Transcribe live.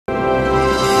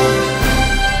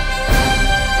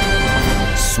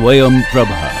Swayam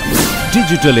Prabha.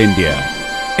 Digital India.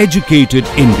 Educated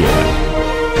India.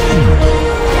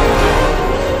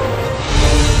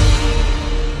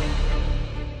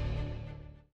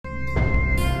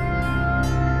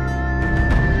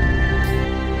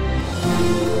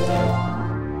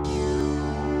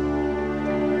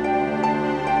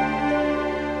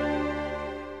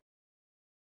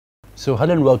 So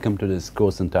hello and welcome to this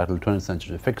course entitled 20th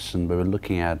Century Fiction, where we're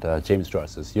looking at James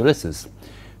Joyce's Ulysses.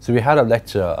 So we had a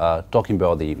lecture talking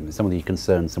about some of the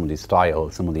concerns, some of the style,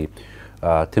 some of the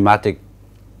thematic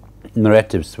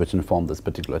narratives which inform this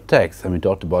particular text, and we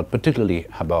talked about particularly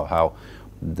about how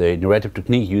the narrative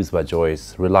technique used by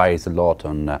Joyce relies a lot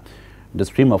on the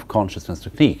stream of consciousness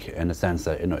technique, in the sense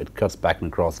that it cuts back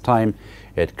and across time,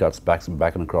 it cuts back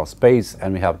and across space,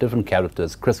 and we have different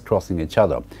characters crisscrossing each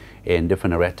other in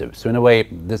different narratives. So in a way,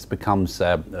 this becomes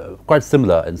quite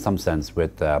similar in some sense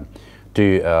with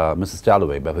to Mrs.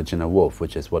 Dalloway by Virginia Woolf,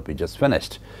 which is what we just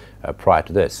finished prior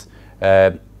to this.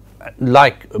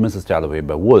 Like Mrs. Dalloway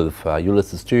by Woolf,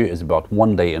 Ulysses 2 is about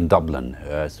one day in Dublin.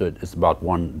 So it's about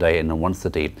one day in one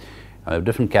city.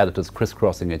 Different characters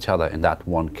crisscrossing each other in that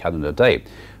one calendar day.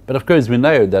 But of course we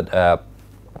know that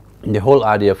the whole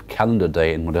idea of calendar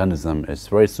day in modernism is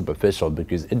very superficial,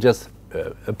 because it just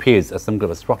appears as some kind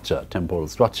of a structure, temporal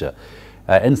structure,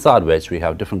 inside which we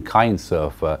have different kinds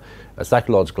of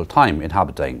psychological time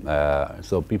inhabiting.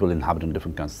 So people inhabiting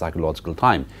different kinds of psychological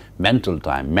time, mental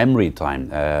time, memory time,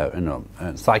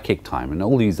 psychic time, and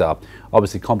all these are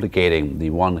obviously complicating the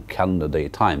one calendar day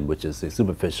time, which is a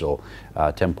superficial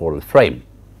temporal frame.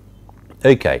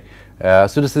 Okay.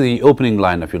 So this is the opening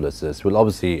line of Ulysses. Well,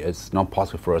 obviously, it's not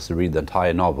possible for us to read the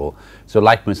entire novel. So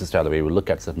like Mrs. Dalloway, we'll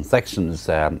look at certain sections.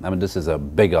 I mean, this is a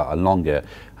bigger, a longer,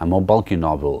 a more bulky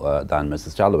novel than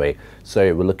Mrs. Dalloway.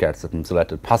 So we'll look at certain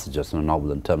selected passages in the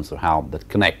novel in terms of how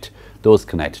that those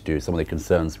connect to some of the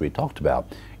concerns we talked about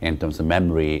in terms of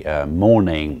memory,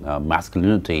 mourning,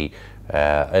 masculinity,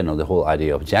 the whole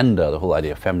idea of gender, the whole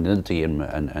idea of femininity in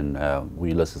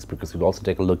Ulysses, because we'll also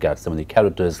take a look at some of the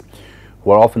characters who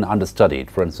are often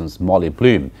understudied. For instance, Molly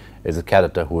Bloom is a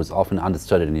character who is often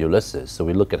understudied in Ulysses. So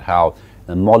we look at how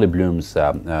Molly Bloom's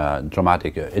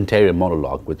dramatic interior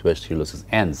monologue with which Ulysses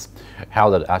ends,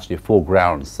 how that actually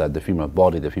foregrounds the female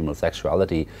body, the female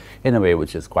sexuality, in a way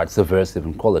which is quite subversive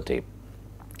in quality.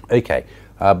 Okay,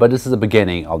 but this is the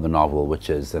beginning of the novel, which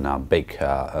is in a big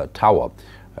tower.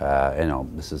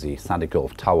 This is the Sandy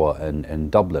Cove Tower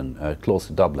in Dublin, close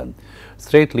to Dublin.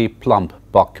 Straightly plump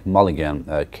Buck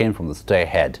Mulligan came from the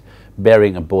stairhead,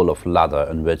 bearing a bowl of lather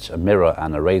in which a mirror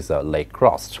and a razor lay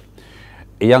crossed.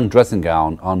 A young dressing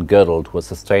gown, ungirdled, was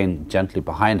sustained gently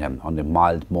behind him on the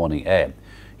mild morning air.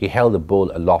 He held the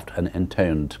bowl aloft and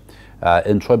intoned,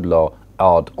 "In tribulo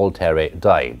ad altere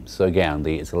Dei." So again,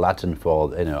 it's Latin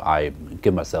for, I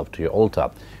give myself to your altar,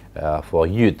 for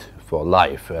youth, for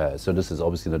life. So this is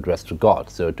obviously an address to God.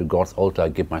 So to God's altar I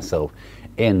give myself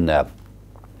in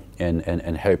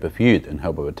hope of youth, in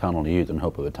hope of eternal youth, in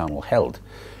hope of eternal health.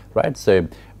 Right? So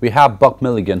we have Buck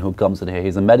Mulligan, who comes in here.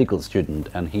 He's a medical student,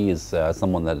 and he is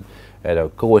someone that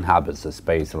co-inhabits the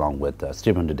space along with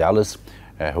Stephen Dedalus,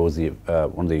 who is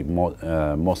one of the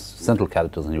most central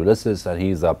characters in Ulysses, and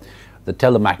he's the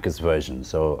Telemachus version.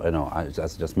 So, as I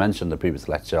just mentioned in the previous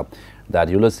lecture, that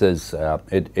Ulysses,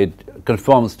 it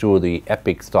conforms to the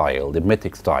epic style, the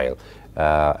mythic style,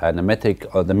 and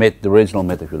the original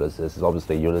myth of Ulysses is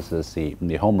obviously Ulysses,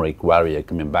 the Homeric warrior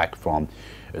coming back from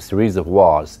a series of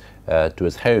wars to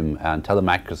his home, and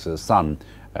Telemachus' son,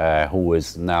 who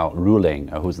is now ruling,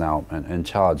 who's now in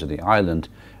charge of the island,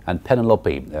 and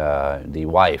Penelope, the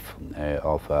wife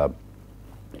of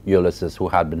Ulysses, who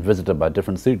had been visited by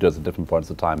different suitors at different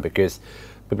points of time, because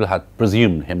people had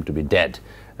presumed him to be dead.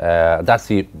 That's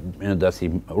the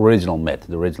original myth,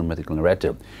 the original mythical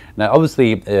narrative. Now,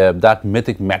 obviously, that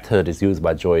mythic method is used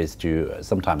by Joyce to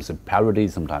sometimes to parody,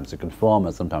 sometimes to conform,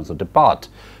 and sometimes to depart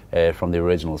from the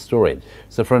original story.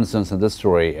 So, for instance, in this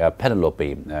story,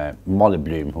 Penelope, Molly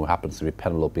Bloom, who happens to be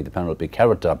Penelope, the Penelope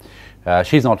character,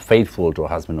 she's not faithful to her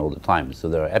husband all the time. So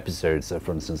there are episodes,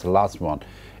 for instance, the last one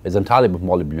is entirely with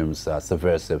Molly Bloom's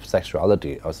subversive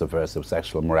sexuality or subversive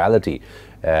sexual morality,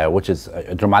 which is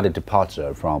a dramatic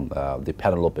departure from the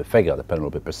Penelope figure, the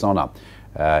Penelope persona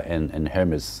in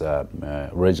Homer's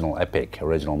original epic,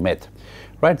 original myth.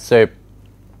 Right, so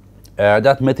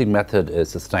that mythic method is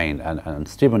sustained, and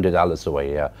Stephen Dedalus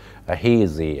he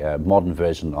is the modern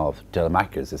version of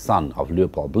Telemachus, the son of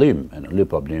Leopold Bloom, and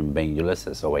Leopold Bloom being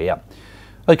Ulysses over here.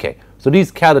 Okay, so these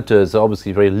characters are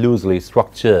obviously very loosely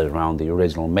structured around the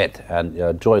original myth,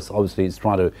 and Joyce obviously is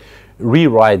trying to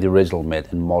rewrite the original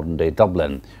myth in modern day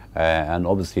Dublin. And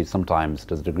obviously sometimes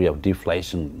there's a degree of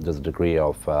deflation, there's a degree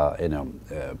of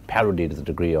parody, there's a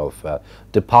degree of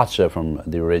departure from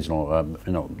the original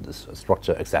this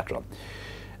structure, etc.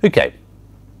 Okay.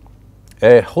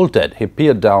 Halted, he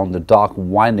peered down the dark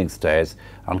winding stairs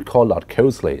and called out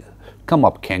coarsely, "Come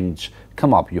up, Kinge,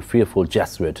 come up, you fearful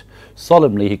Jesuit."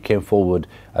 Solemnly he came forward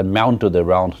and mounted the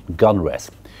round gun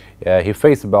rest. He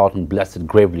faced about and blessed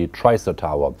gravely Tristor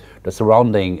Tower, the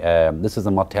surrounding, this is the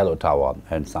Martello Tower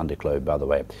in Santa Claus, by the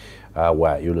way,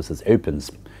 where Ulysses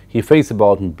opens. He faced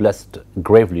about and blessed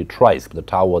gravely thrice the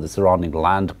tower, the surrounding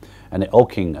land, and the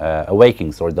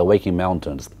the waking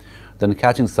mountains. Then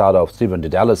catching sight of Stephen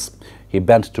Dedalus, he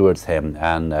bent towards him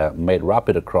and made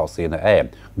rapid across in the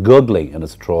air, gurgling in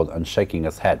his throat and shaking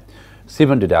his head.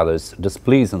 Stephen Dedalus,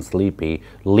 displeased and sleepy,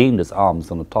 leaned his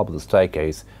arms on the top of the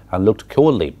staircase and looked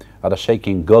coldly at a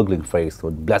shaking, gurgling face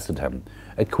that blessed him,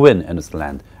 a queen in his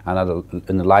land, and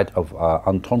in the light of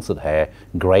untonsured hair,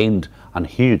 grained and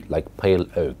hued like pale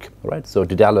oak. Right? So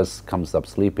Dedalus comes up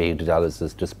sleepy, Dedalus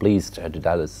is displeased,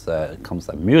 Dedalus comes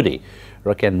up moody.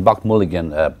 And Buck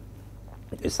Mulligan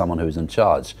is someone who's in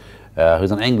charge,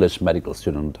 who's an English medical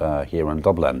student here in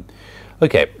Dublin.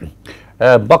 Okay,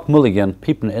 Buck Mulligan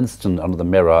peeped an instant under the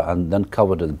mirror and then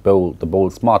covered the bowl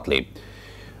smartly.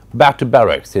 "Back to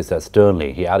barracks," he said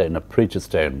sternly. He added in a preacher's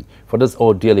tone, "For this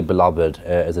old dearly beloved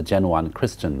is a genuine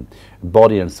Christian,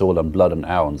 body and soul and blood and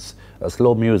ounce.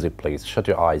 Slow music, please. Shut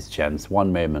your eyes, gents.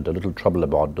 One moment. A little trouble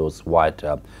about those white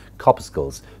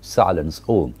corpuscles. Silence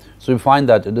all." So we find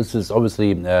that this is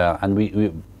obviously, and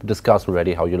we discussed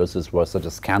already how Ulysses was such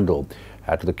a scandal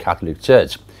to the Catholic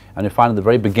Church. And we find at the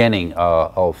very beginning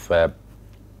of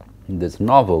this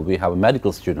novel, we have a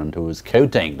medical student who is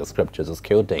quoting the scriptures, is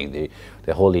quoting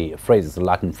the holy phrases, the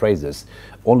Latin phrases,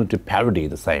 only to parody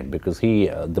the same, because he,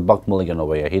 the Buck Mulligan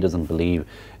over here, he doesn't believe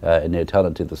in the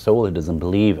eternity of the soul, he doesn't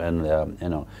believe in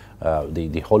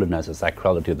the holiness and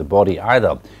sacrality of the body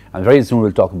either. And very soon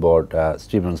we'll talk about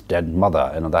Stephen's dead mother,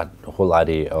 that whole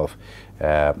idea of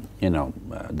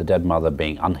the dead mother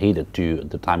being unheeded to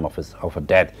the time of her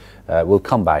death will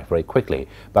come back very quickly.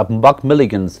 But Buck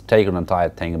Mulligan's take on the entire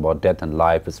thing about death and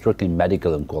life is strictly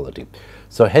medical in quality.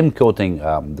 So him quoting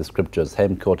the scriptures,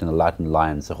 him quoting the Latin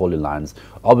lines, the holy lines,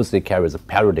 obviously carries a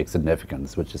parodic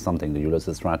significance, which is something that Ulysses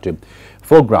is trying to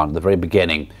foreground at the very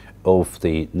beginning of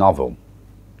the novel.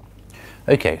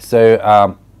 Okay,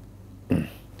 so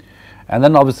and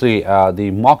then obviously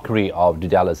the mockery of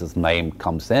Dedalus' name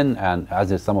comes in, and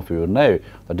as some of you will know,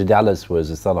 that Dedalus was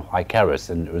the son of Icarus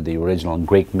in the original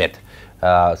Greek myth.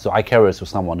 So Icarus was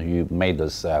someone who made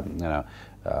this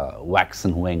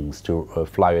waxen wings to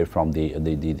fly away from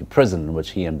the prison in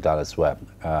which he and Dedalus were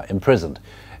imprisoned.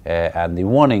 And the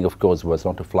warning, of course, was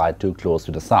not to fly too close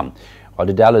to the sun. Or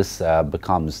Dedalus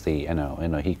becomes the,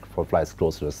 he flies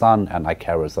close to the sun, and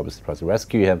Icarus obviously tries to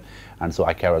rescue him, and so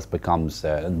Icarus becomes,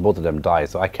 and both of them die.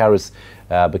 So Icarus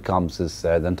becomes this,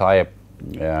 the entire,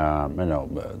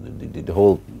 the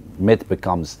whole myth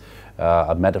becomes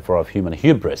a metaphor of human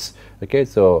hubris. Okay,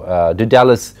 so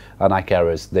Dedalus and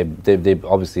Icarus, they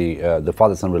obviously, the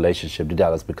father-son relationship,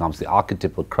 Dedalus becomes the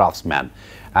archetypal craftsman.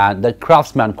 And that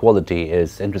craftsman quality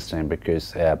is interesting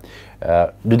because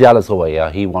Dedalus over here,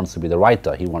 he wants to be the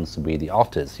writer, he wants to be the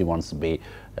artist, he wants to be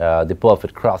the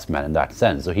perfect craftsman in that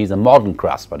sense. So he's a modern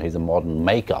craftsman, he's a modern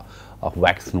maker of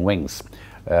waxen wings.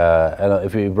 And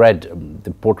if you've read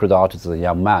the portrait artist of a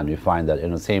young man, you find that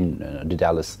in the same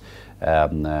Dedalus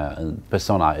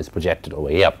persona is projected over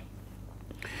here.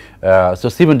 So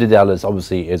Stephen Dedalus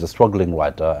obviously is a struggling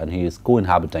writer, and he is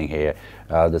co-inhabiting here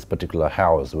this particular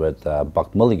house with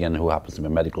Buck Mulligan, who happens to be a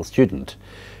medical student.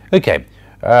 Okay,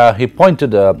 he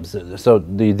pointed, so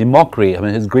the mockery, I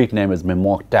mean, his Greek name is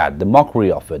Memortad. The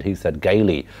mockery of it, he said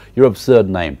gaily, "Your absurd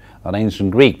name, an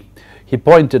ancient Greek." He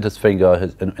pointed his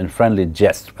finger in friendly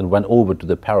jest and went over to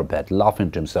the parapet, laughing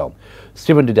to himself.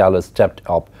 Stephen Dedalus stepped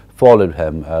up, followed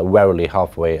him warily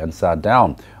halfway, and sat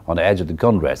down on the edge of the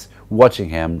gun rest, watching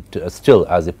him still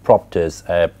as he propped his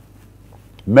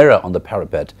mirror on the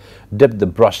parapet, dipped the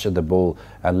brush in the bowl,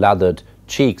 and lathered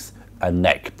cheeks and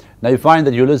neck. Now you find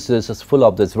that Ulysses is full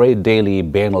of this very daily,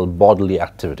 banal, bodily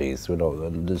activities.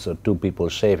 These are two people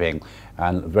shaving,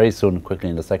 and very soon,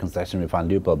 quickly in the second section, we find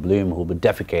Leopold Bloom, who will be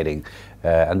defecating,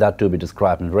 and that too will be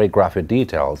described in very graphic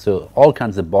detail. So all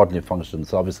kinds of bodily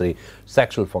functions, obviously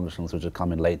sexual functions, which will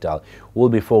come in later, will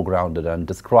be foregrounded and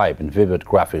described in vivid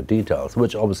graphic details,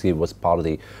 which obviously was part of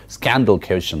the scandal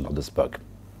quotient of this book.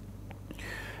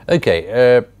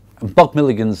 Okay, Buck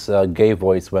Milligan's gay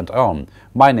voice went on.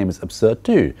 My name is absurd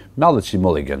too. Malachi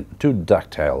Mulligan, 2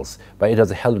 ducktails. But it has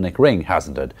a Hellenic ring,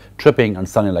 hasn't it? Tripping and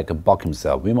sounding like a buck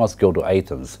himself. We must go to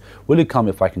Athens. Will you come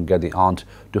if I can get the aunt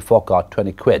to fork out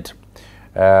 20 quid?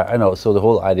 I know, so the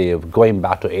whole idea of going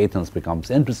back to Athens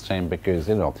becomes interesting because,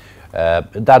 you know,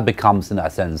 that becomes, in a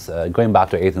sense, going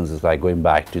back to Athens is like going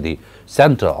back to the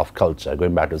center of culture,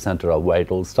 going back to the center of where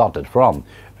it all started from.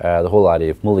 The whole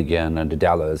idea of Mulligan and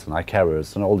Daedalus and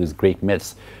Icarus and all these Greek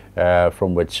myths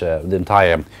from which the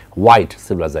entire white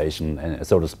civilization,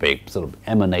 so to speak, sort of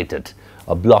emanated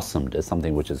or blossomed is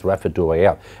something which is referred to way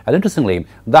up. And interestingly,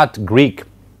 that Greek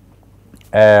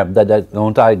the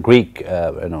entire Greek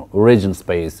origin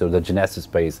space, or the Genesis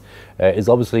space, is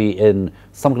obviously in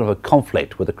some kind of a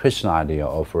conflict with the Christian idea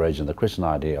of origin, the Christian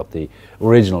idea of the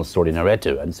original story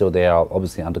narrative, and so they are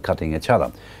obviously undercutting each other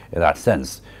in that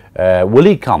sense. Will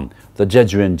he come? The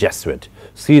Jesuit Jesuit,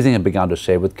 seizing and began to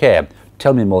shave with care.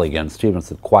 Tell me, Mulligan, Stephen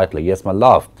said quietly. Yes, my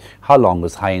love. How long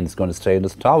was Haynes going to stay in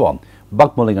this tower?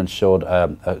 Buck Mulligan showed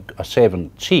a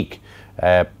shaven cheek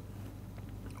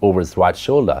over his right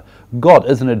shoulder. God,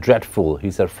 isn't it dreadful,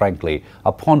 he said frankly,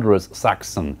 a ponderous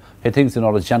Saxon. He thinks you're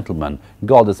not a gentleman.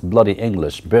 God is bloody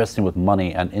English, bursting with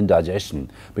money and indigestion,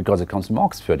 because it comes from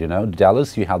Oxford, you know.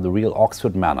 Dallas, you have the real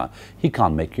Oxford manner. He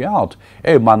can't make you out.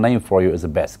 Oh, my name for you is the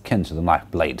best kin to the knife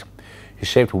blade. He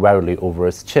shaved warily over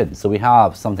his chin. So we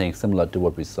have something similar to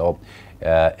what we saw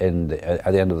at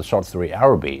the end of the short story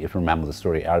Araby, if you remember the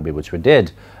story Araby, which we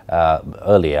did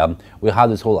earlier. We had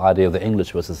this whole idea of the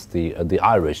English versus the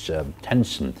Irish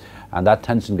tension, and that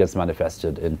tension gets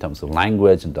manifested in terms of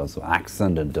language, in terms of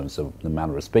accent, in terms of the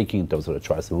manner of speaking, in terms of the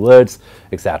choice of words,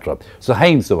 etc. So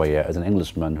Haynes over here is an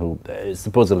Englishman who is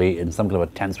supposedly in some kind of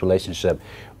a tense relationship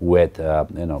with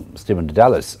Stephen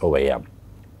Daedalus over here.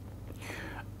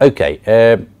 Okay,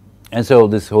 and so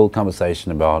this whole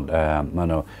conversation about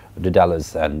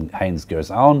Daedalus and Haynes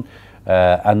goes on,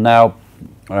 and now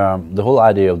the whole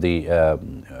idea of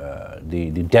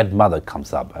the dead mother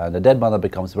comes up, and the dead mother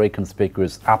becomes a very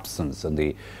conspicuous absence in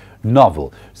the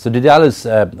novel. So Daedalus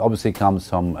obviously comes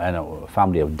from a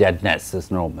family of deadness. There's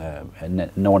no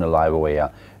one alive over here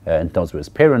in terms of his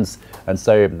parents, and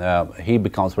so he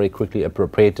becomes very quickly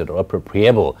appropriated or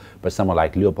appropriable by someone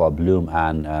like Leopold Bloom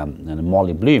and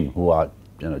Molly Bloom, who are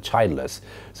childless.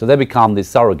 So they become the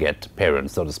surrogate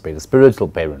parents, so to speak, the spiritual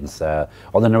parents, or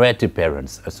the narrative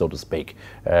parents, so to speak,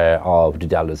 of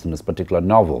Daedalus in this particular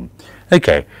novel.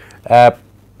 Okay.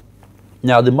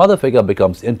 Now the mother figure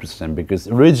becomes interesting because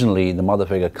originally the mother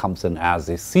figure comes in as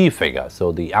a sea figure,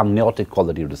 so the amniotic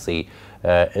quality of the sea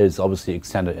is obviously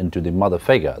extended into the mother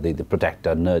figure, the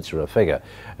protector, nurturer figure.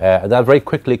 That very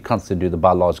quickly comes into the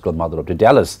biological mother of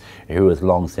Daedalus, who has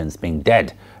long since been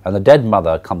dead. And the dead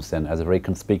mother comes in as a very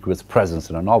conspicuous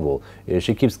presence in a novel.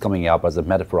 She keeps coming up as a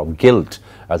metaphor of guilt,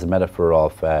 as a metaphor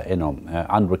of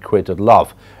unrequited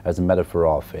love, as a metaphor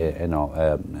of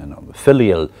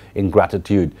filial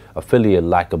ingratitude, a filial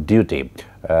lack of duty.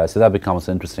 So that becomes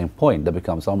an interesting point. That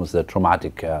becomes almost a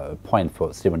traumatic point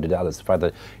for Stephen Daedalus, the fact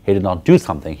that he did not do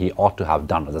something he ought to have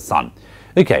done as a son.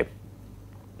 Okay,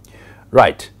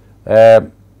 right.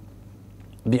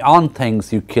 The aunt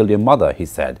thinks you killed your mother, he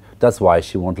said. That's why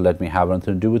she won't let me have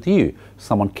anything to do with you.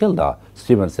 Someone killed her,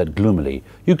 Stephen said gloomily.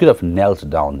 You could have knelt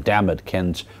down, damn it,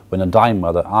 Kinch, when a dying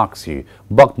mother asks you.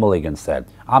 Buck Mulligan said,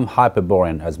 I'm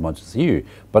Hyperborean as much as you,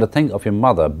 but to think of your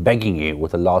mother begging you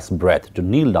with her last breath to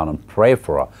kneel down and pray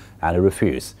for her, and you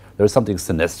refuse. There is something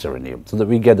sinister in you. So that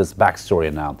we get this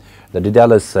backstory now. The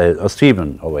Daedalus, or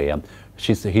Stephen over here,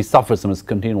 he suffers from this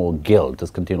continual guilt, this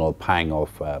continual pang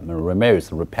of remorse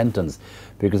and repentance,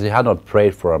 because he had not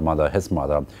prayed for his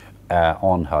mother,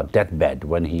 on her deathbed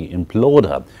when he implored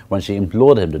her, when she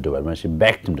implored him to do it, when she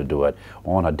begged him to do it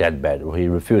on her deathbed. He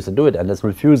refused to do it, and this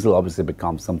refusal obviously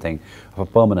becomes something of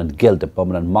a permanent guilt, a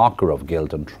permanent marker of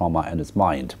guilt and trauma in his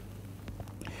mind.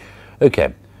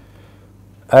 Okay.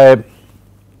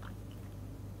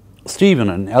 Stephen,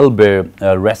 an elbow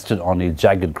rested on the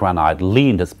jagged granite,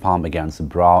 leaned his palm against the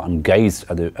brow and gazed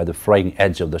at the fraying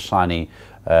edge of the shiny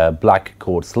black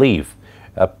coat sleeve.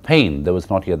 Pain, there was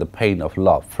not yet the pain of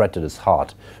love, fretted his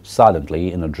heart.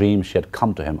 Silently, in a dream, she had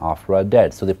come to him after her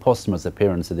death. So the posthumous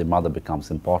appearance of the mother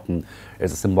becomes important.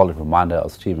 It's a symbolic reminder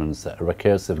of Stephen's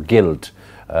recursive guilt.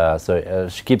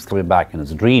 She keeps coming back in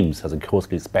his dreams as a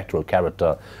ghostly, spectral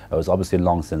character who has obviously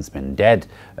long since been dead,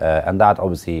 and that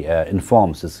obviously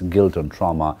informs his guilt and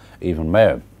trauma even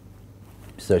more.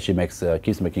 So she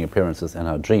keeps making appearances in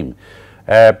her dream.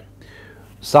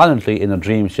 Silently in a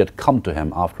dream she had come to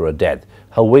him after her death.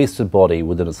 her wasted body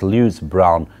within its loose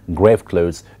brown grave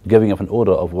clothes, giving off an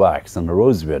odor of wax and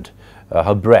rosewood.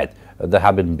 Her breath that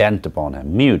had been bent upon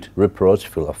him, mute,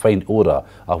 reproachful, a faint odor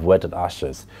of wetted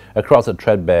ashes. Across a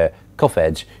threadbare cuff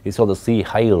edge, he saw the sea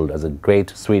hailed as a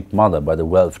great sweet mother by the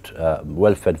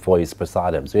well-fed voice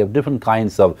beside him. So you have different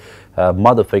kinds of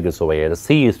mother figures over here. The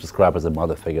sea is described as a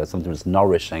mother figure, something that's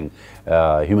nourishing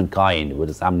humankind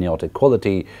with its amniotic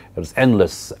quality, its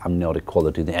endless amniotic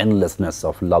quality, the endlessness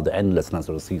of love, the endlessness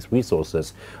of the sea's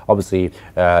resources, obviously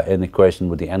in equation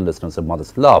with the endlessness of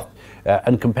mother's love.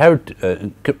 And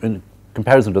in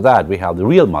comparison to that, we have the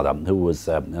real mother, who was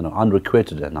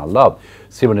unrequited in her love.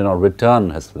 Stephen did not return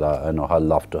his, her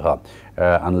love to her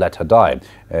and let her die,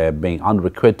 being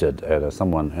unrequited.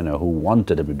 Someone who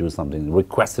wanted him to do something,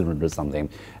 requested him to do something,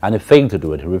 and he failed to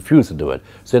do it. He refused to do it.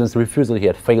 So in his refusal, he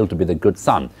had failed to be the good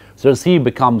son. So he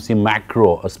becomes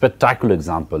a spectacular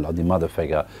example of the mother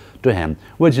figure to him,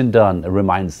 which in turn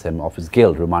reminds him of his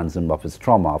guilt, reminds him of his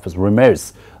trauma, of his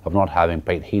remorse of not having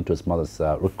paid heed to his mother's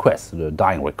request, the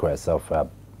dying request of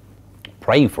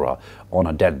praying for her on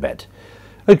her deathbed.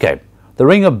 Okay, the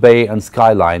ring of bay and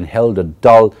skyline held a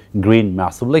dull green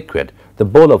mass of liquid. A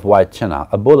bowl of white china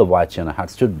had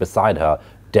stood beside her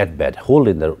deathbed,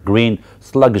 holding the green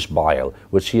sluggish bile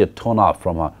which she had torn off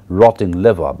from her rotting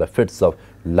liver by fits of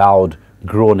loud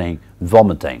groaning,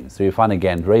 vomiting. So you find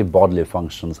again very bodily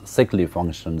functions, sickly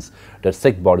functions. The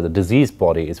sick body, the diseased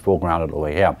body is foregrounded over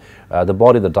here. The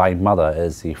body of the dying mother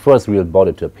is the first real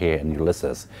body to appear in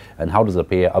Ulysses. And how does it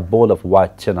appear? A bowl of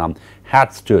white china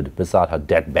had stood beside her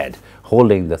deathbed,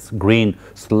 holding this green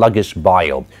sluggish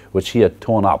bile which she had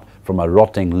torn up from a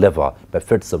rotting liver by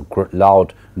fits of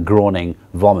loud groaning,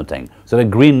 vomiting. So the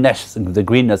greenness of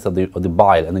the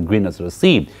bile and the greenness of the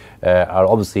sea are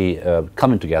obviously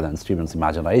coming together in Stephen's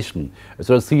imagination.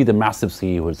 So the sea, the massive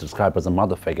sea, who is described as a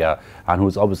mother figure, and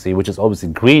which is obviously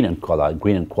green in color,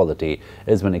 green in quality,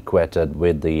 is been equated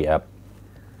with the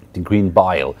green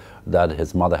bile that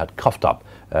his mother had coughed up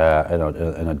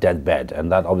in a deathbed,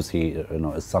 and that obviously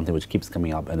is something which keeps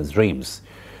coming up in his dreams.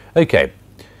 Okay,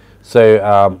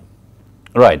 so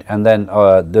right, and then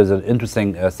there's an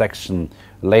interesting section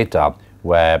later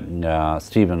where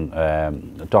Stephen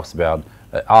talks about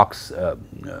asks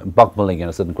Buck Mulligan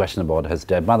a certain question about his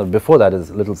dead mother. Before that is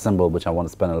a little symbol which I want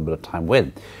to spend a little bit of time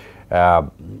with.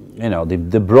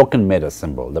 The broken mirror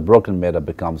symbol. The broken mirror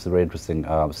becomes a very interesting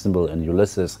symbol in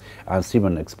Ulysses, and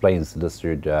Stephen explains this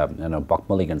to Buck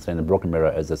Mulligan, saying the broken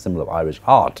mirror is a symbol of Irish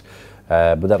art,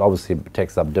 but that obviously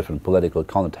takes up different political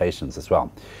connotations as well.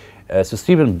 So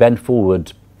Stephen bent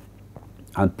forward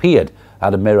and peered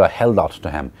at a mirror held out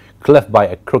to him, cleft by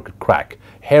a crooked crack,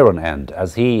 hair on end,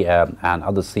 as he and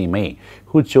others see me.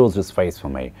 Who chose this face for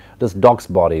me? This dog's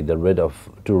body, too rid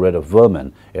of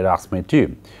vermin, it asked me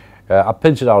too. I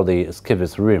pinched it out of the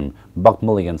skivvy's room. Buck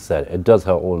Mulligan said, it does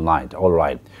her all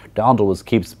right. The aunt always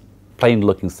keeps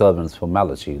plain-looking servants for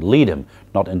malady. Lead him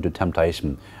not into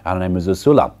temptation. And her name is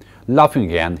Ursula. Laughing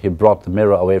again, he brought the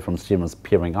mirror away from Stephen's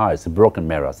peering eyes. A broken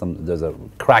mirror. There's a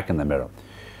crack in the mirror.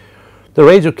 The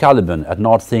rage of Caliban at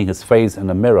not seeing his face in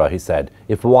the mirror, he said,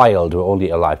 if Wilde were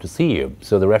only alive to see you.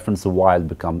 So the reference to Wilde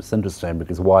becomes interesting,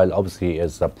 because Wilde obviously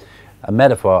is a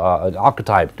metaphor, an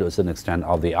archetype to a certain extent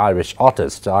of the Irish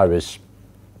artist, the Irish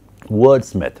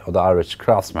wordsmith, or the Irish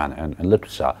craftsman in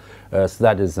literature. So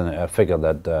that is a figure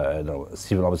that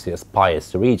Stephen obviously aspires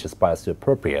to reach, aspires to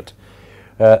appropriate.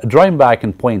 Drawing back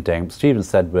and pointing, Stephen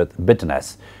said with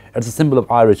bitterness, it's a symbol of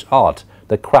Irish art,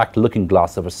 the cracked looking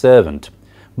glass of a servant.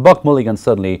 Buck Mulligan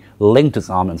suddenly linked his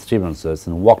arm in Stevens's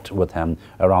and walked with him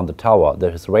around the tower,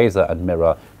 his razor and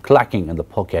mirror clacking in the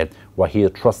pocket where he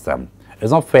had thrust them.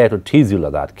 It's not fair to tease you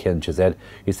like that, Ken, she said.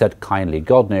 He said kindly,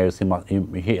 God knows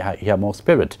he had more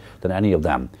spirit than any of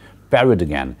them. Buried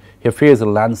again. He fears the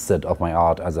lancet of my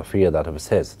art as I fear that of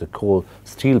his, the cold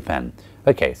steel pen.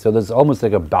 Okay, so there's almost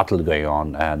like a battle going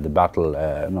on, and the battle,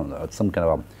 some kind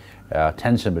of a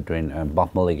tension between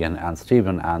Buck Mulligan and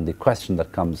Stephen, and the question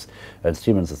that comes in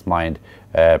Stephen's mind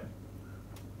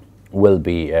will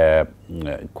be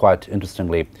quite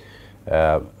interestingly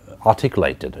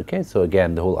articulated. Okay, so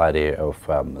again, the whole idea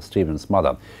of Stephen's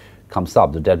mother comes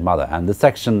up, the dead mother, and this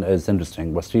section is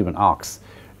interesting where Stephen asks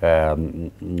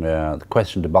the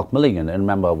question to Buck Mulligan. And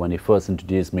remember, when he first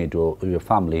introduced me to your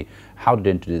family, how did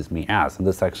he introduce me as? And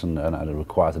this section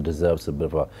deserves a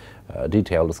bit of a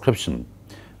detailed description.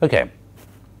 Okay,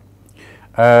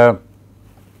 and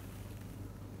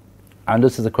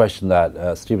this is a question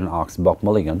that Stephen asks Buck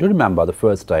Mulligan. Do you remember the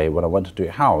first day when I went into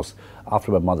your house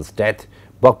after my mother's death?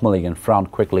 Buck Mulligan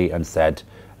frowned quickly and said,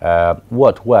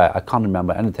 what, where? I can't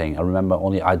remember anything. I remember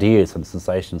only ideas and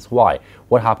sensations. Why?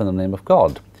 What happened in the name of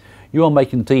God? You are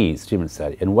making tea, Stephen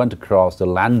said, and went across the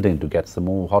landing to get some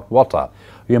more hot water.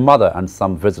 Your mother and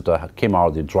some visitor came out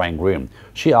of the drawing room.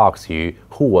 She asked you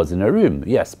who was in her room.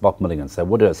 Yes, Buck Mulligan said.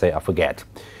 What did I say? I forget.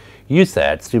 You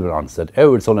said, Stephen answered,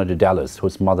 oh, it's only to Dallas,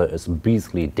 whose mother is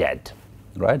beastly dead.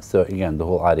 Right? So again, the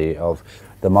whole idea of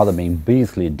the mother being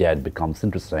beastly dead becomes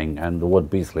interesting, and the word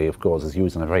beastly, of course, is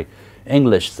used in a very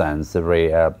English sense, a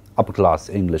very upper-class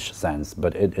English sense,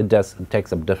 but it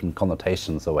takes up different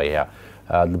connotations over here.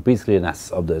 The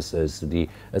beastliness of this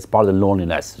is part of the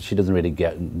loneliness. She doesn't really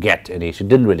she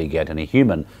didn't really get any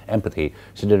human empathy.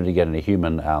 She didn't really get any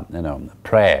human,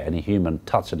 prayer, any human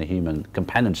touch, any human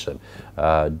companionship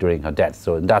during her death.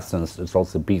 So in that sense, it's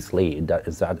also beastly. In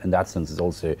that sense, it's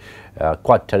also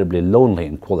quite terribly lonely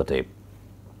in quality.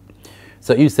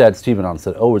 So you said, Stephen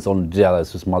answered, oh, it's only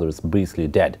Dallas whose mother is beastly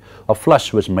dead. A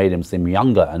flush which made him seem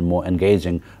younger and more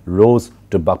engaging rose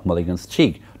to Buck Mulligan's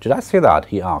cheek. Did I say that?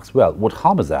 He asked. Well, what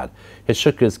harm is that? He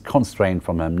shook his constraint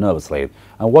from him nervously.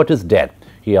 And what is dead?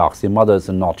 He asked. Your mother is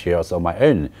not yours or my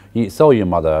own. You saw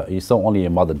only your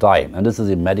mother die. And this is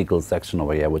the medical section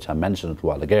over here, which I mentioned a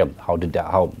while ago.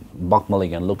 How Buck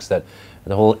Mulligan looks at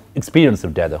the whole experience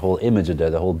of death, the whole image of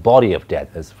death, the whole body of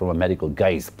death is from a medical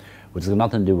gaze, which has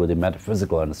nothing to do with the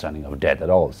metaphysical understanding of death at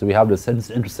all. So we have this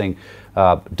interesting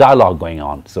dialogue going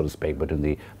on, so to speak, between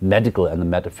the medical and the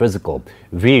metaphysical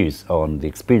views on the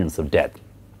experience of death.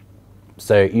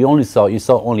 So you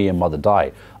saw only your mother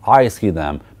die. I see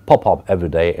them pop up every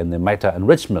day in the Meta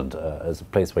Enrichment as a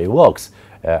place where he works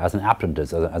as an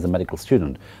apprentice, as a medical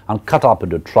student, and cut up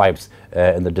into tribes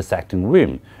in the dissecting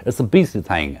room. It's a beastly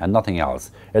thing and nothing else.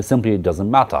 It simply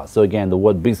doesn't matter. So again, the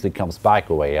word beastly comes back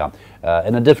away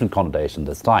in a different connotation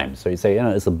this time. So you say,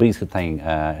 it's a beastly thing,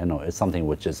 it's something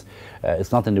which is,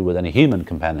 it's nothing to do with any human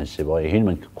companionship or a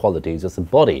human quality. It's just a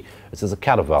body. It's just a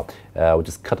cadaver which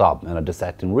is cut up in a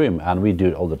dissecting room, and we do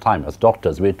it all the time. As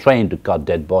doctors, we're trained to cut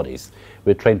dead bodies.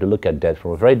 We're trained to look at death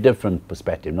from a very different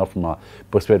perspective, not from a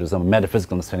perspective of some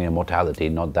metaphysical understanding of mortality,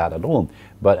 not that at all,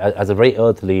 but as a very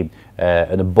earthly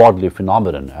and a bodily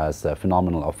phenomenon, as a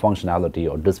phenomenon of functionality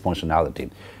or dysfunctionality.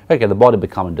 Okay, the body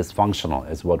becoming dysfunctional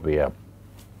is what we are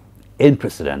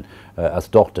interested in as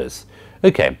doctors.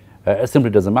 Okay, it simply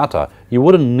doesn't matter. You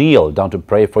wouldn't kneel down to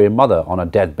pray for your mother on a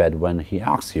deathbed when he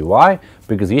asks you. Why?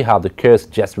 Because you have the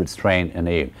cursed Jesuit strain in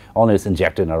you, only it's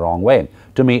injected in the wrong way.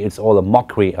 To me, it's all a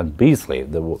mockery and beastly,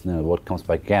 what comes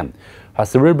back again. Her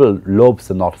cerebral lobes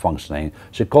are not functioning.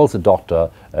 She calls the doctor,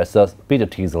 Sir Peter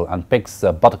Teasel, and picks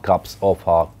buttercups off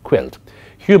her quilt.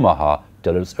 Humor her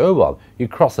till it's over. You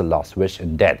cross the last wish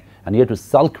in death, and you have to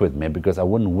sulk with me because I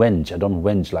wouldn't whinge. I don't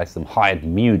whinge like some hired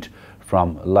mute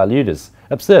from Ulysses.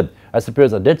 Absurd. I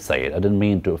suppose I did say it. I didn't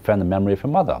mean to offend the memory of her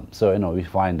mother. So, we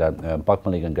find that Buck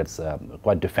Mulligan gets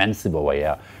quite defensive over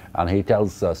here, and he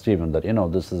tells Stephen that,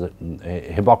 this is a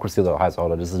hypocrisy of the highest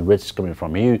order. This is rich coming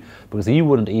from you, because you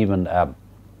wouldn't even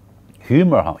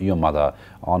humor your mother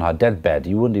on her deathbed.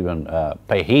 You wouldn't even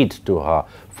pay heed to her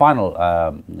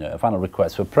final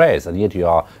request for prayers, and yet you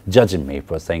are judging me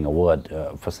for saying a word,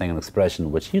 for saying an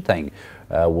expression which you think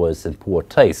was in poor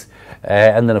taste.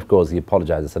 And then, of course, he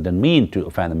apologizes. I didn't mean to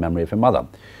offend the memory of your mother.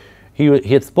 He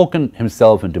had spoken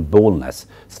himself into boldness.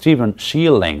 Stephen,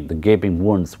 shielding the gaping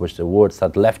wounds which the words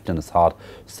had left in his heart,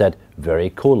 said very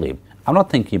coolly, I'm not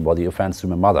thinking about the offense to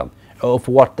my mother. Of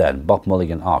what then? Buck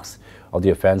Mulligan asked. Of the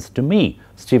offense to me,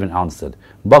 Stephen answered.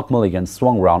 Buck Mulligan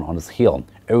swung round on his heel.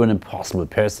 Oh, an impossible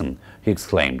person, he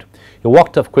exclaimed. He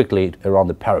walked off quickly around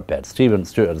the parapet. Stephen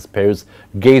stood at his post,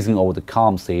 gazing over the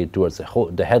calm sea towards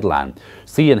the headland.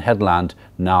 Sea and headland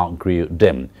now grew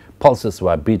dim. Pulses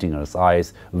were beating in his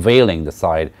eyes, veiling the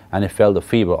sight, and he felt the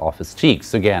fever off his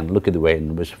cheeks. Again, look at the way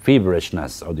in which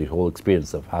feverishness of the whole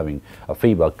experience of having a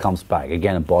fever comes back.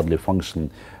 Again, a bodily function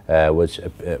which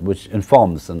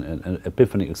informs an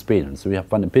epiphany experience. So we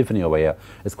have an epiphany over here.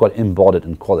 It's quite embodied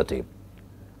in quality.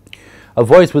 A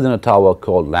voice within a tower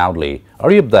called loudly,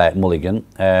 "Are you up there, Mulligan?"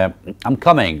 "I'm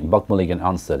coming," Buck Mulligan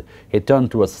answered. He turned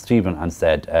towards Stephen and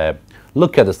said,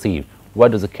 "Look at the sea. Why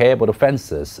does it care about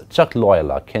offences? Chuck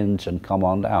Loyola, Kinch, and come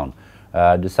on down.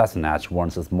 The Sassenach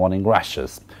wants his morning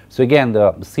rashes." So again,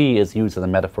 the sea is used as a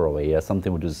metaphor over here,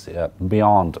 something which is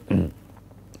beyond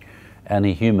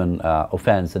any human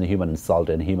offense, any human insult,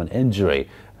 any human injury.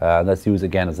 That's used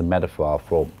again as a metaphor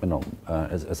for,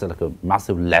 as like a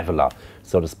massive leveler,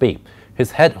 so to speak.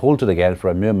 His head halted again for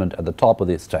a moment at the top of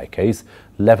the staircase,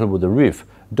 level with the roof.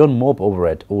 "Don't mope over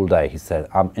it all day," he said.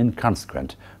 "I'm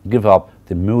inconsequent. Give up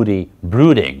the moody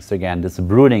brooding. So again, this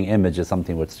brooding image is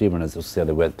something what Stephen is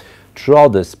associated with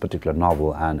throughout this particular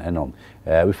novel. And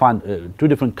we find two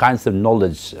different kinds of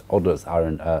knowledge authors are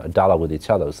in dialogue with each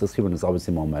other. So Stephen is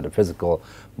obviously more metaphysical,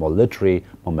 more literary,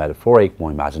 more metaphoric,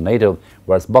 more imaginative,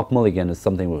 whereas Buck Mulligan is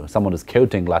someone who's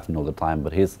quoting Latin all the time,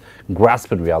 but his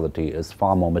grasp in reality is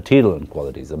far more material in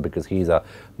qualities, because he's a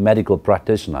medical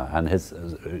practitioner, and his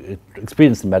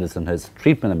experience in medicine, his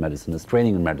treatment in medicine, his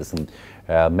training in medicine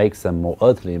makes him more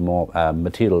earthly, more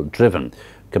material driven,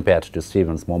 compared to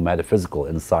Stephen's more metaphysical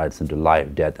insights into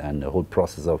life, death, and the whole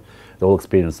process of the whole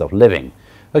experience of living.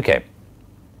 Okay,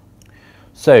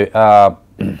 so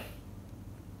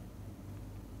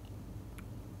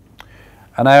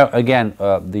and now again,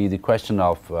 the question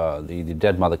of the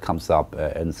dead mother comes up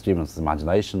in Stephen's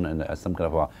imagination and as some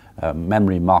kind of a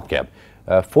memory marker.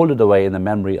 Folded away in the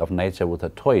memory of nature with her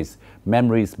toys,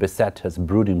 memories beset his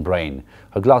brooding brain.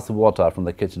 Her glass of water from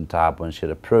the kitchen tap when she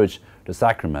had approached the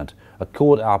sacrament, a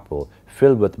cold apple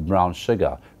filled with brown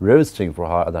sugar, roasting for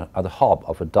her at the hob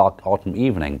of a dark autumn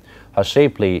evening, her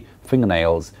shapely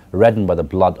fingernails reddened by the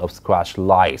blood of squashed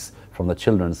lice from the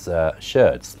children's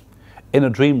shirts. In a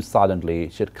dream, silently,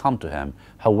 she had come to him,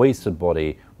 her wasted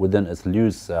body within its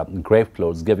loose grave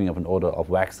clothes giving off an odor of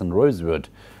wax and rosewood.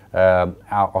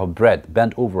 Her breath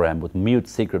bent over him with mute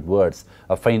secret words,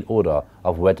 a faint odor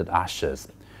of wetted ashes.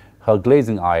 Her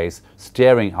glazing eyes,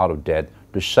 staring out of death,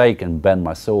 to shake and bend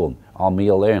my soul, on me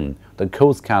alone, the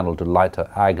coarse candle to light her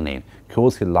agony,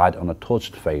 coarsely light on a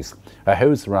tortured face, her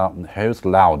host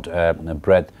loud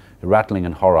breath rattling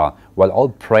in horror, while all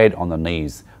prayed on their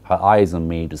knees, her eyes on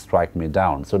me to strike me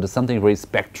down. So there's something very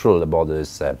spectral about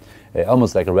this,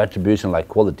 almost like a retribution-like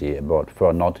quality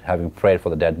for not having prayed for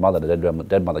the dead mother. The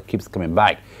dead mother keeps coming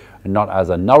back, not as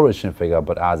a nourishing figure,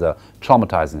 but as a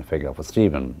traumatizing figure for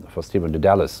Stephen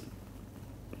Dedalus.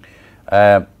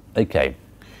 Okay.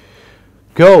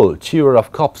 Goal, chewer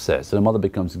of corpses. So the mother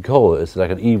becomes Goal. It's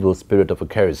like an evil spirit of a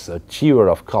curse, a chewer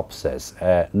of corpses.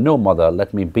 No, mother,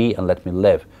 let me be and let me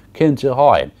live. Can't you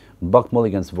hide? Buck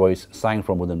Mulligan's voice sang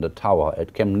from within the tower.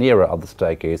 It came nearer up the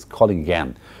staircase, calling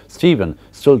again. Stephen,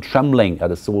 still trembling at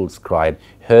the soul's cry,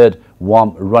 heard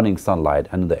warm running sunlight,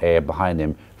 and in the air behind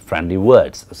him friendly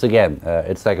words. So again,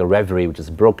 it's like a reverie which is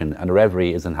broken, and the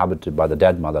reverie is inhabited by the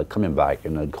dead mother coming back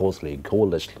in a ghostly,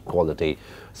 ghoulish quality,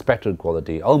 spectral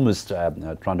quality, almost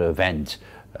trying to avenge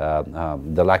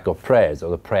the lack of prayers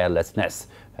or the prayerlessness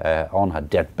on her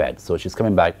deathbed. So she's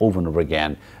coming back over and over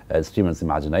again, Stephen's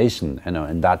imagination,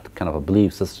 in that kind of a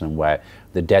belief system where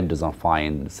the dead doesn't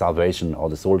find salvation or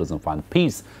the soul doesn't find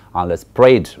peace unless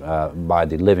prayed by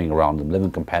the living around them,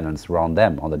 living companions around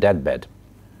them on the deathbed.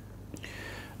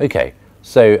 Okay,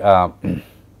 so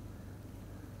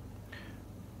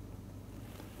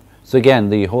so again,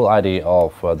 the whole idea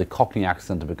of the Cockney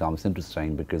accent becomes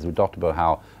interesting, because we talked about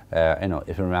how,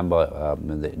 if you remember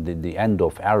the end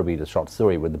of Araby, the short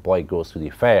story where the boy goes to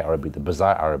the fair Araby, the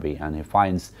bazaar Araby, and he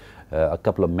finds a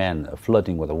couple of men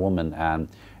flirting with a woman, and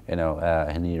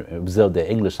and he observed their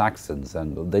English accents,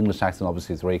 and the English accent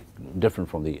obviously is very different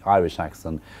from the Irish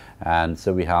accent, and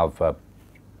so we have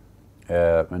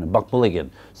Buck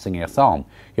Mulligan singing a song.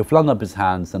 He flung up his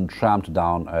hands and tramped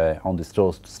down on the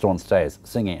stone stairs,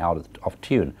 singing out of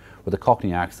tune with a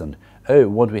Cockney accent. Oh,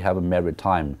 won't we have a merry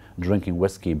time, drinking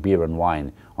whiskey, beer and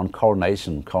wine, on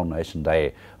Coronation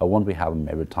Day, or won't we have a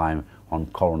merry time on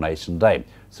Coronation Day?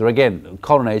 So again,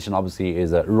 coronation obviously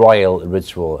is a royal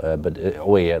ritual, but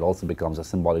it also becomes a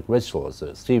symbolic ritual.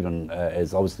 So Stephen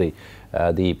is obviously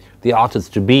the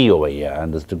artist to be over here,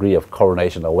 and this degree of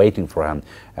coronation are waiting for him.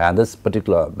 And this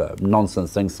particular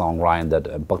nonsense sing-song rhyme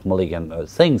that Buck Mulligan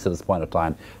sings at this point of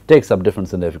time takes up different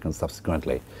significance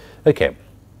subsequently. Okay.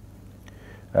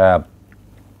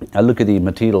 I look at the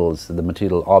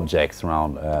material objects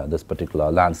around this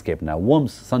particular landscape now. Warm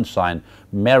sunshine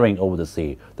marrying over the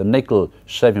sea. The nickel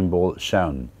shaving bowl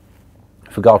shone,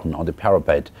 forgotten on the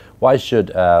parapet. Why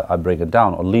should I bring it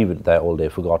down or leave it there all day,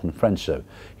 forgotten friendship?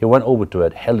 He went over to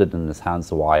it, held it in his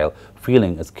hands a while,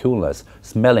 feeling its coolness,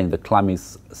 smelling the clammy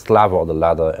slaver of the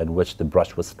leather in which the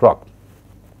brush was stuck.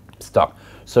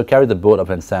 So carried the boat of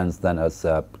incense then as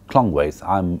Clungways.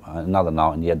 I'm another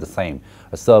now and yet the same.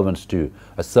 A servant too,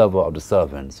 a server of the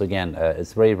servant. So again,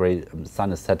 it's very, very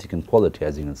synesthetic in quality,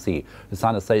 as you can see. The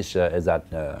synesthesia is that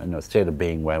state of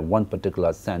being where one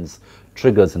particular sense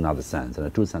triggers another sense, and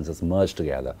the two senses merge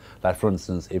together. Like for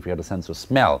instance, if you had a sense of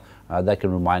smell, that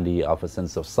can remind you of a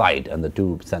sense of sight, and the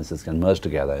two senses can merge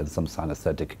together in some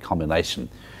synesthetic combination.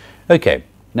 Okay.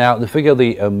 Now, the figure of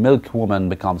the milk woman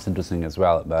becomes interesting as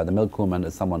well. The milk woman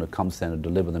is someone who comes in to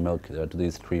deliver the milk to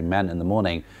these three men in the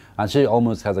morning, and she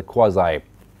almost has a quasi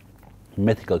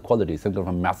mythical quality, some kind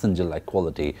of a messenger-like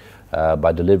quality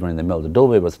by delivering the milk. The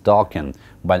doorway was darkened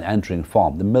by an entering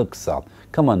form. The milk sir.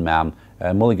 Come on, ma'am.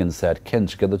 Mulligan said,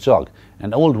 Kinch, get the jug.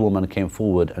 An old woman came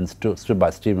forward and stood by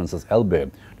Stevens's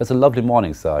elbow. That's a lovely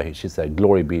morning, sir, she said.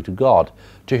 Glory be to God.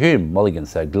 To whom? Mulligan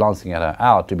said, glancing at her.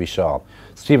 Out, to be sure.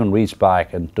 Stephen reached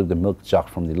back and took the milk jug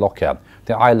from the locker.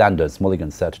 The islanders,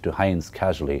 Mulligan said to Haynes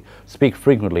casually, speak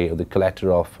frequently of the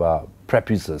collector of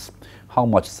prepuces. How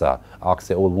much, sir? Asked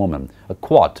the old woman. A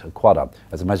quarter,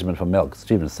 as a measurement for milk,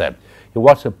 Stephen said. He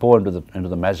watched her pour into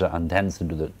the measure and thence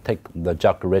into the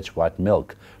jug rich white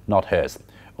milk, not hers.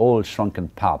 Old shrunken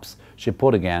paps. She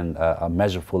poured again a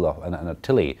measureful of and a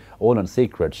tilly. All in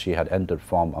secret she had entered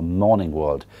from a morning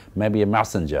world, maybe a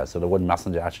messenger. So the word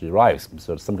messenger actually arrives.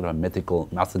 So it's some kind of a mythical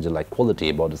messenger-like quality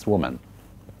about this woman.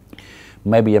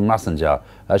 Maybe a messenger.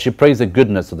 She praised the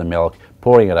goodness of the milk,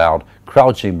 pouring it out,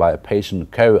 crouching by a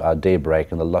patient cow at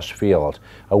daybreak in the lush field,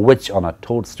 a witch on a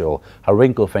toadstool, her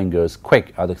wrinkled fingers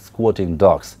quick at the squirting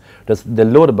ducks. They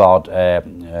load about her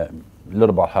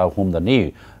whom they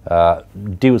knew,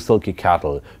 dew silky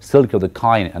cattle, silk of the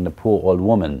kine and the poor old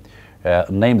woman,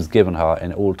 names given her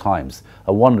in old times,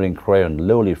 a wandering crone,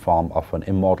 lowly form of an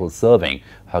immortal serving,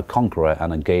 her conqueror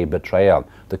and a gay betrayer,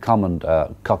 the common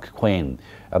cock queen,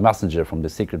 a messenger from the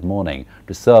secret morning,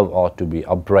 to serve or to be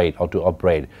upbraid,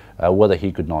 whether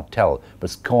he could not tell, but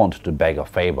scorned to beg a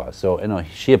favor. So,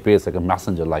 she appears like a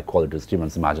messenger-like quality to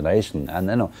Stephen's imagination. And,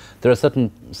 there are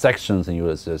certain sections in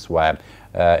Ulysses where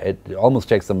it almost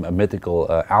takes a mythical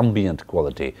ambient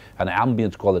quality, and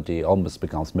ambient quality almost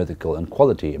becomes mythical in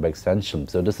quality by extension.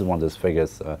 So this is one of those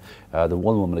figures, the old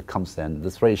woman that comes in,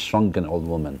 this very shrunken old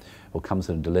woman who comes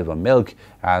in to deliver milk,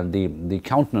 and the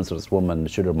countenance of this woman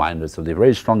should remind us of the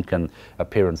very shrunken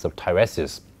appearance of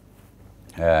Tiresias,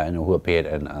 who appeared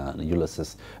in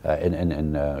Ulysses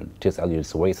in T.S.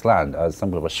 Eliot's Wasteland as some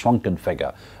kind of a shrunken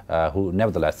figure who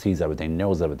nevertheless sees everything,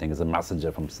 knows everything, is a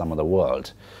messenger from some other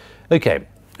world. Okay,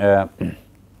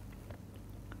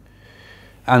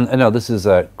 and this is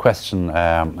a question,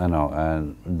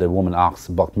 the woman asks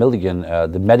Buck Milligan,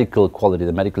 the medical quality,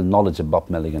 the medical knowledge of Buck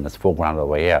Milligan is foregrounded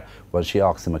over here. When she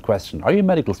asks him a question, are you a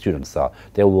medical student, sir?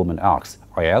 The old woman asks,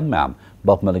 I am, ma'am.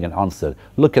 Buck Milligan answered,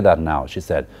 look at that now, she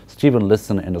said. Stephen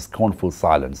listened in a scornful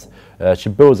silence. She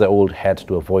bows her old head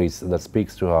to a voice that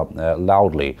speaks to her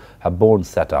loudly, her born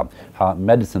setter, her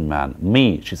medicine man.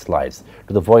 Me, she slides,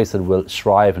 to the voice that will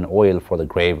shrive in oil for the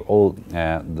grave all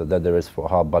that there is for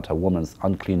her but a woman's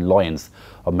unclean loins,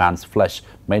 of man's flesh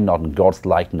made not in God's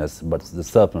likeness, but the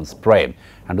serpent's prey.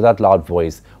 And to that loud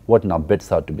voice, what now bids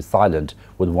her to be silent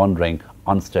with wandering,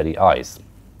 unsteady eyes.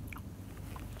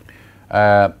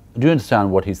 Do you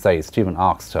understand what he says? Stephen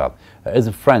asked her. Is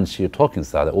it French you're talking,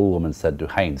 sir? The old woman said to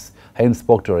Haynes. Haynes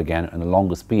spoke to her again in a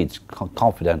longer speech,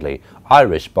 confidently.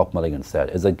 Irish, Buck Milligan said.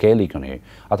 Is it Gaelic on you?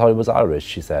 I thought it was Irish,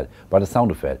 she said, by the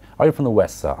sound of it. Are you from the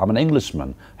West, sir? I'm an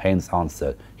Englishman, Haynes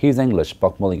answered. He's English,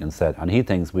 Buck Milligan said, and he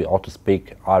thinks we ought to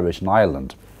speak Irish in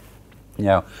Ireland.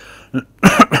 Now,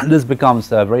 this becomes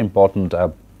a very important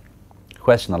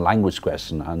question, a language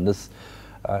question, and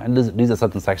these are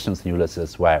certain sections in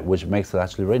Ulysses which makes it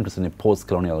actually very interesting in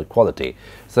post-colonial equality.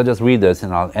 So just read this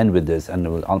and I'll end with this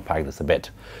and we'll unpack this a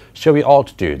bit. Sure we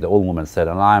ought to, the old woman said,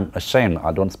 and I'm ashamed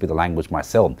I don't speak the language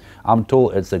myself. I'm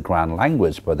told it's a grand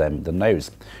language, but then the nose.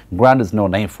 Grand is no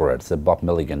name for it, said Bob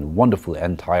Milligan, wonderful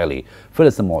entirely. Fill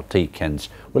us some more tea, Kinch.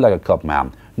 We'd like a cup,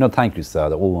 ma'am. No, thank you, sir,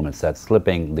 the old woman said,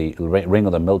 slipping the ring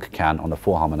of the milk can on the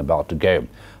forearm and about to go.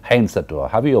 Haynes said to her,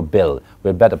 have you your bill?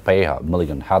 We'd better pay her,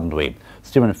 Milligan, hadn't we?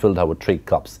 Stephen filled her with 3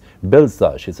 cups. Bill,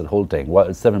 sir, she said, halting. Well,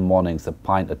 it's 7 mornings, a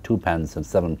pint at 2 pence, and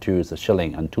 7 twos, a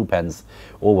shilling, and 2 pence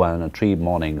over, and 3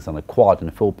 mornings, and a quart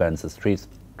and 4 pence is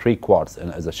 3 quarts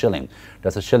is a shilling.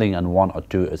 That's a shilling, and 1 or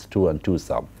 2 is 2 and 2,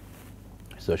 sir.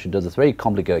 So she does this very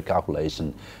complicated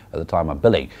calculation at the time of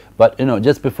billing. But,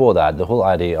 just before that, the whole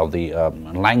idea of the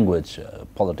language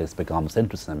politics becomes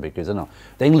interesting because, the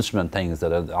Englishman thinks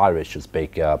that the Irish should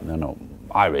speak,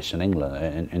 Irish in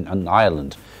England, in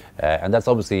Ireland. And that's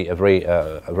obviously a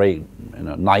very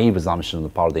naive assumption on the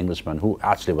part of the Englishman who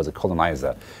actually was a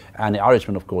colonizer. And the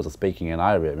Irishman, of course, are speaking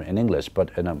in English, but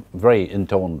in a very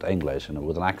intoned English,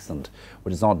 with an accent,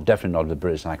 which is definitely not the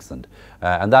British accent.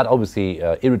 And that obviously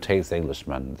irritates the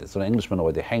Englishman. So the Englishman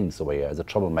over the Haynes over here is a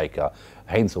troublemaker.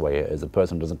 Haynes over here is a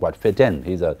person who doesn't quite fit in.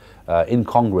 He's an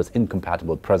incongruous,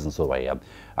 incompatible presence over here.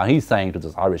 And he's saying to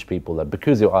those Irish people that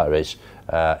because you're Irish,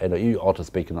 you ought to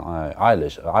speak in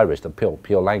Irish, the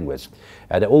pure language.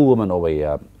 The old woman over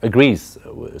here agrees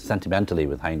sentimentally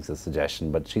with Haynes'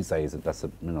 suggestion, but she says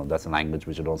that that's a language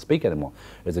which you don't speak anymore.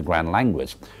 It's a grand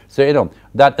language. So, you know,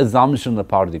 that assumption on the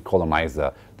part of the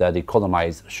colonizer that the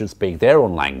colonized should speak their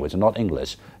own language and not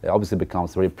English, it obviously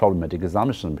becomes a very problematic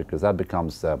assumption, because that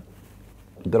becomes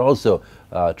that also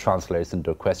translates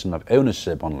into a question of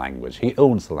ownership on language. He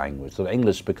owns the language, so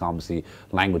English becomes the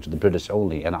language of the British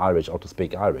only, and Irish ought to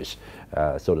speak Irish,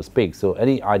 so to speak. So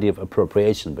any idea of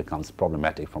appropriation becomes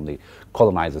problematic from the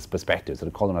colonizer's perspective. So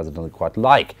the colonizer doesn't quite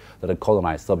like that a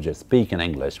colonized subject speak in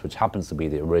English, which happens to be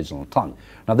the original tongue.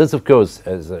 Now this, of course,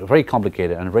 is a very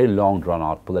complicated and very long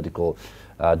drawn-out political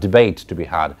debate to be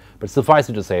had, but suffice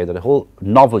it to say that the whole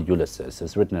novel Ulysses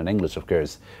is written in English, of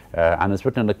course, and it's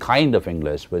written in a kind of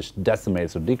English which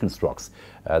decimates or deconstructs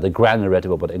the grand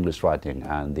narrative about English writing,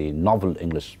 and the novel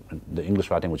English, the English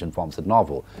writing which informs the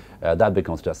novel, that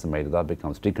becomes decimated, that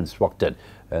becomes deconstructed,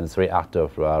 and it's very act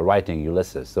of writing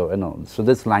Ulysses. So, you know, so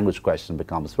this language question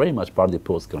becomes very much part of the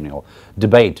post-colonial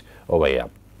debate over here.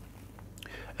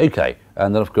 Okay,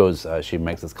 and then of course she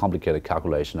makes this complicated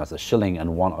calculation as a shilling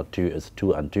and 1 or 2 is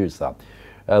 2 and 2, sir.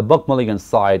 Buck Mulligan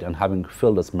sighed, and having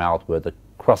filled his mouth with a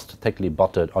crust thickly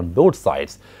buttered on both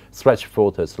sides, stretched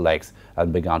forth his legs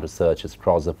and began to search his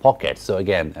trouser pocket. So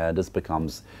again, this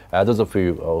becomes, those of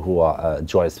you who are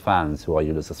Joyce fans, who are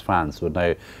Ulysses fans, would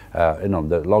know, you know,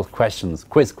 there are a lot of questions,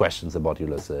 quiz questions about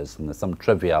Ulysses, and there's some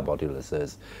trivia about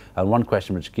Ulysses. And one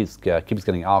question which keeps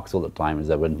getting asked all the time is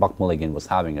that when Buck Mulligan was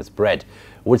having his bread,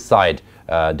 which side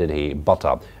did he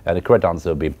butter? And the correct answer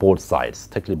would be both sides,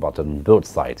 thickly buttered on both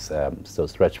sides. So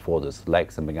stretched forth his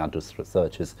legs and began to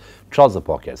search his trouser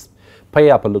pockets. Pay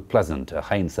up and look pleasant,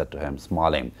 Haynes said to him,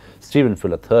 smiling. Stephen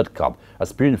filled a third cup, a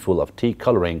spoonful of tea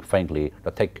colouring faintly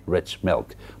the thick, rich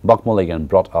milk. Buck Mulligan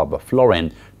brought up a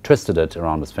florin, twisted it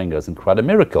around his fingers, and cried a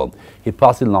miracle. He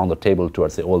passed it along the table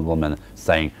towards the old woman,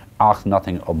 saying, "Ask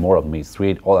nothing or more of me,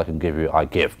 sweet. All I can give you, I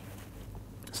give."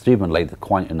 Stephen laid the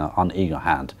coin in an uneager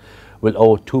hand. "We'll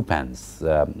owe 2 pence,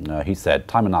 he said.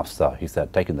 "Time enough, sir," he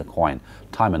said, taking the coin.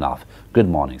 "Time enough. Good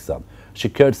morning, sir." She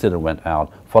curtsied and went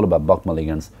out, followed by Buck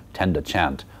Mulligan's tender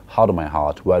chant, "Heart of my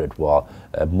heart, where it were,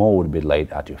 more would be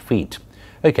laid at your feet."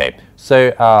 Okay,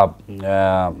 so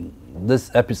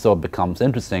this episode becomes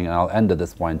interesting, and I'll end at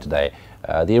this point today.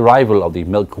 The arrival of the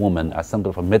milk woman as some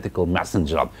kind of a mythical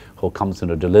messenger who comes in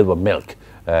to deliver milk,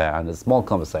 and a small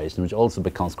conversation which also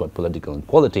becomes quite political in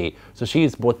quality. So she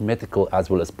is both mythical as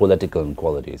well as political in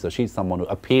quality. So she's someone who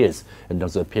appears in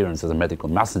terms of appearance as a mythical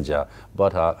messenger,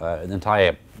 but her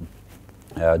entire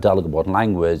dialogue about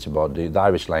language, about the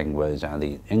Irish language and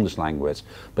the English language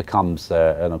becomes you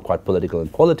know, quite political in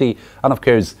quality. And of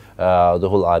course, the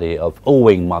whole idea of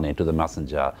owing money to the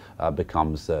messenger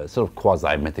becomes sort of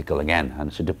quasi-mythical again.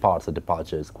 And she departs. The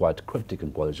departure is quite cryptic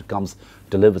in quality. She comes,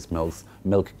 delivers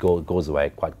milk goes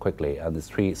away quite quickly, and the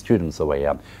 3 students over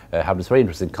here have this very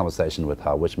interesting conversation with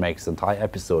her, which makes the entire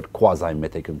episode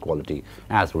quasi-mythic in quality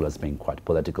as well as being quite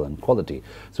political in quality.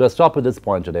 So I'll stop at this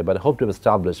point today, but I hope to have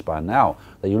established by now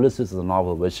that Ulysses is a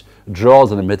novel which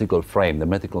draws on a mythical frame, the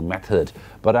mythical method,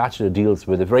 but actually deals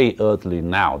with the very earthly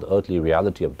now, the earthly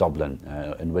reality of Dublin,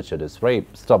 in which it is very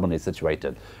stubbornly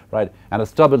situated, right? And the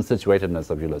stubborn situatedness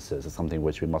of Ulysses is something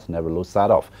which we must never lose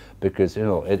sight of, because, you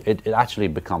know, it actually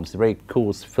becomes a very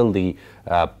coarse, filthy,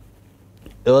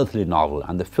 earthly novel,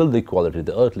 and the filthy quality,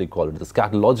 the earthly quality, the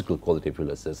scatological quality of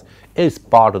Ulysses is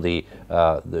part of the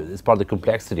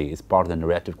complexity, is part of the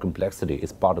narrative complexity,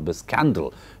 is part of the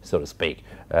scandal, so to speak,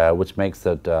 which makes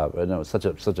it you know, such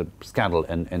a scandal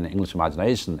in English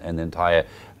imagination, and the entire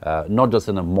not just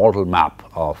in a moral map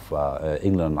of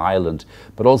England and Ireland,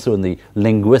 but also in the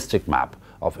linguistic map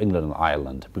of England and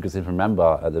Ireland. Because if you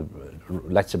remember the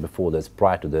lecture before this,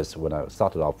 prior to this, when I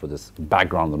started off with this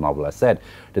background of the novel, I said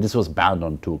that this was bound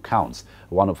on 2 counts.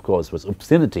 One, of course, was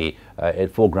obscenity,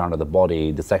 it foregrounded the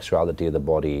body, the sexuality of the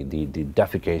body, the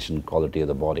defecation quality of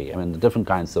the body. I mean, the different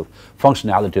kinds of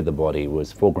functionality of the body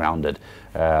was foregrounded,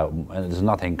 and there's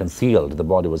nothing concealed. The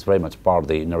body was very much part of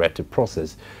the narrative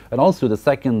process. And also the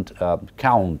second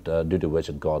count due to which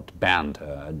it got banned,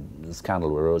 the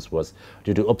scandal arose, was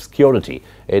due to obscurity.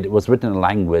 It was written in a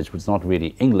language which is not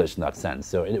really English in that sense.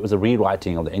 So it was a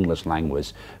rewriting of the English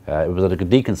language. It was like a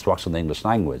deconstruction of the English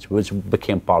language, which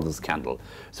became part of the scandal.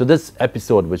 So this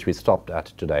episode, which we stopped at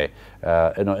today,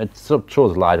 you know, it sort of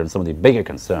throws light on some of the bigger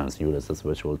concerns, Ulysses,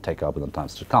 which we'll take up in the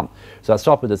times to come. So I'll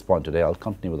stop at this point today. I'll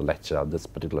continue with the lecture of this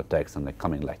particular text in the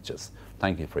coming lectures.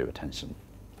 Thank you for your attention.